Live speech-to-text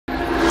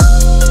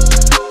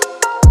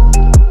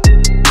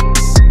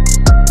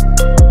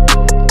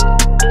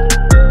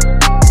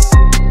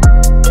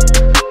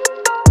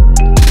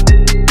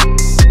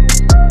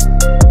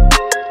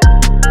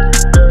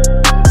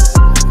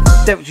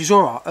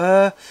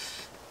Chisora,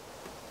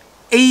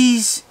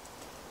 he's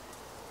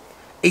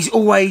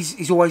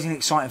always in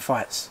exciting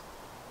fights,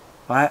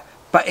 right?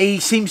 But he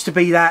seems to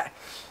be that,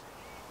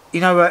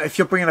 you know, if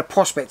you're bringing a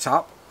prospect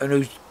up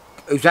and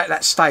who's at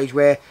that stage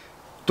where,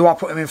 do I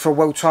put him in for a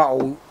world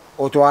title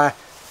or do I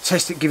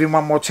test it, give him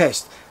one more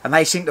test? And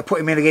they seem to put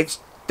him in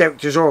against Derek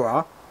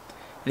Chisora,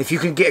 and if you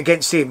can get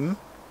against him,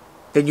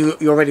 then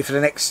you're ready for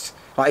the next.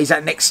 Like, he's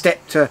that next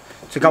step to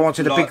go on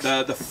to the like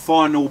big. The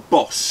final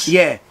boss.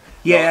 Yeah.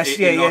 Yeah, like, that's,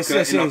 yeah, yes,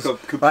 yes, like a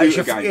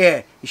computer game.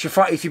 Yeah, you should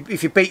fight.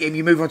 If you beat him,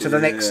 you move on to the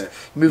next.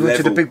 You move on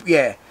to the big.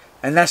 Yeah,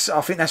 and I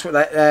think that's what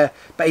that.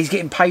 But he's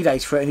getting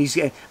paydays for it, and he's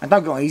getting. And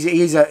don't get me wrong,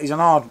 he's an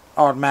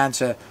hard man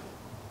to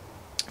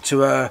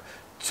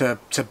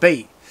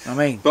beat. I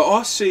mean, but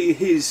I see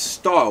his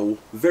style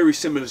very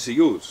similar to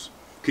yours,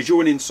 because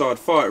you're an inside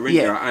fighter, aren't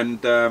you?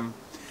 And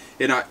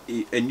you know,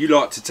 and you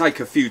like to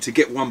take a few to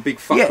get one big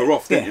fucker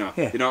off, don't you?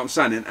 Yeah. You know what I'm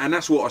saying? And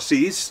that's what I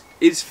see his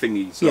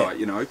thingies like,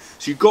 you know.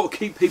 So you've got to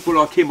keep people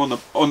like him on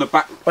the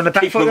back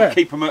foot,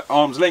 keep them at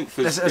arm's length.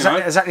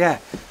 Exactly, yeah.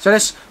 So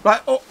that's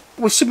like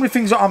with similar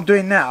things that I'm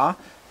doing now,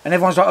 and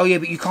everyone's like, oh yeah,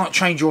 but you can't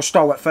change your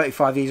style at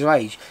 35 years of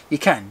age. You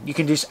can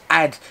just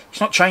add.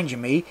 It's not changing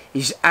me.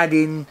 It's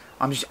adding.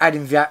 I'm just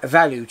adding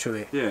value to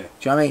it. Yeah. Do you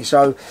know what I mean?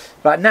 So,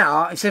 like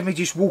now, instead of me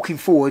just walking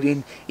forward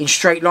in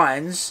straight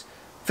lines,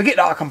 forget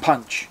that I can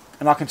punch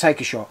and I can take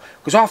a shot.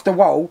 Because after a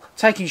while,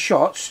 taking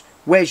shots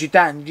wears you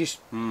down. It's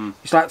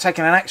like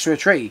taking an axe to a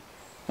tree. You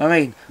know what I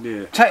mean?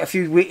 Yeah. Take a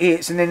few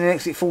hits and then the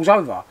next it falls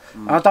over.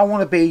 And I don't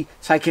want to be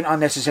taking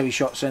unnecessary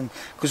shots. And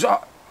because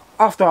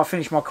after I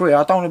finish my career,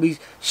 I don't want to be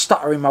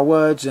stuttering my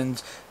words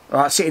and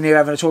sitting here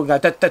having a talk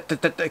and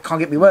go, can't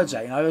get me words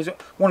out, you know. I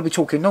want to be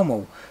talking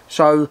normal.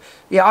 So,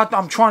 yeah,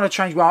 I'm trying to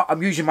change.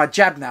 I'm using my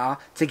jab now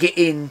to get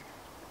in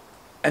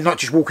and not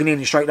just walking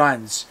in straight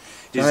lines.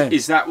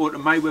 Is that what the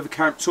Mayweather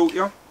camp taught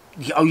you?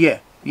 Oh, yeah.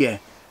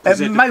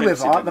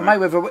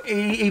 Mayweather,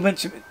 he went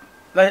to,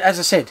 as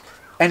I said,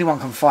 anyone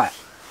can fight.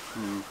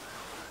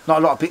 Not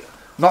a lot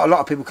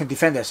of people can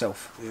defend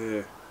themselves.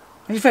 Yeah.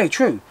 And it's very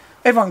true.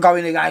 Everyone go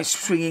in there, guys,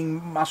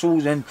 swinging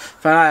muscles and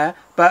like that.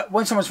 But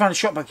when someone's throwing a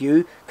shot back at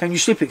you, can you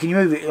slip it? Can you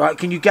move it? Like,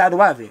 can you get out of the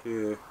way of it?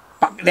 Yeah.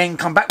 But then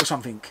come back with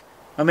something.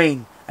 I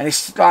mean, and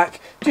it's like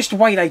just the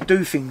way they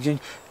do things, and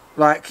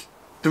like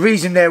the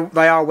reason they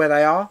are where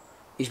they are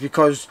is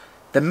because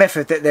the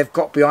method that they've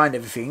got behind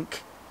everything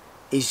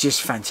is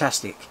just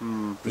fantastic.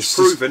 It's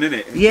proven, isn't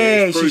it?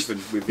 Yeah, it's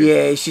proven.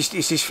 It's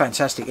just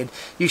fantastic. And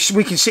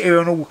we can sit here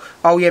and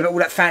but all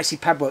that fancy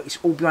pad work, it's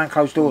all behind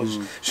closed doors.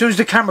 As soon as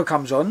the camera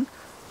comes on,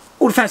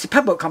 all the fancy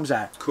pad work comes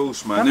out. Of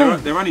course, man.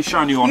 They're only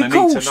showing you on a need to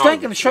know. They're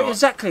going to show you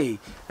exactly.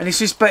 And it's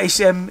just, but it's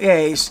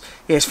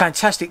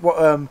fantastic.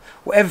 What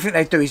everything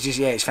they do is just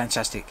it's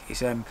fantastic.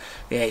 It's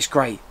it's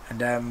great.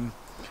 And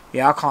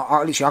I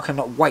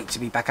cannot wait to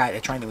be back out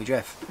there training with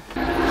Jeff.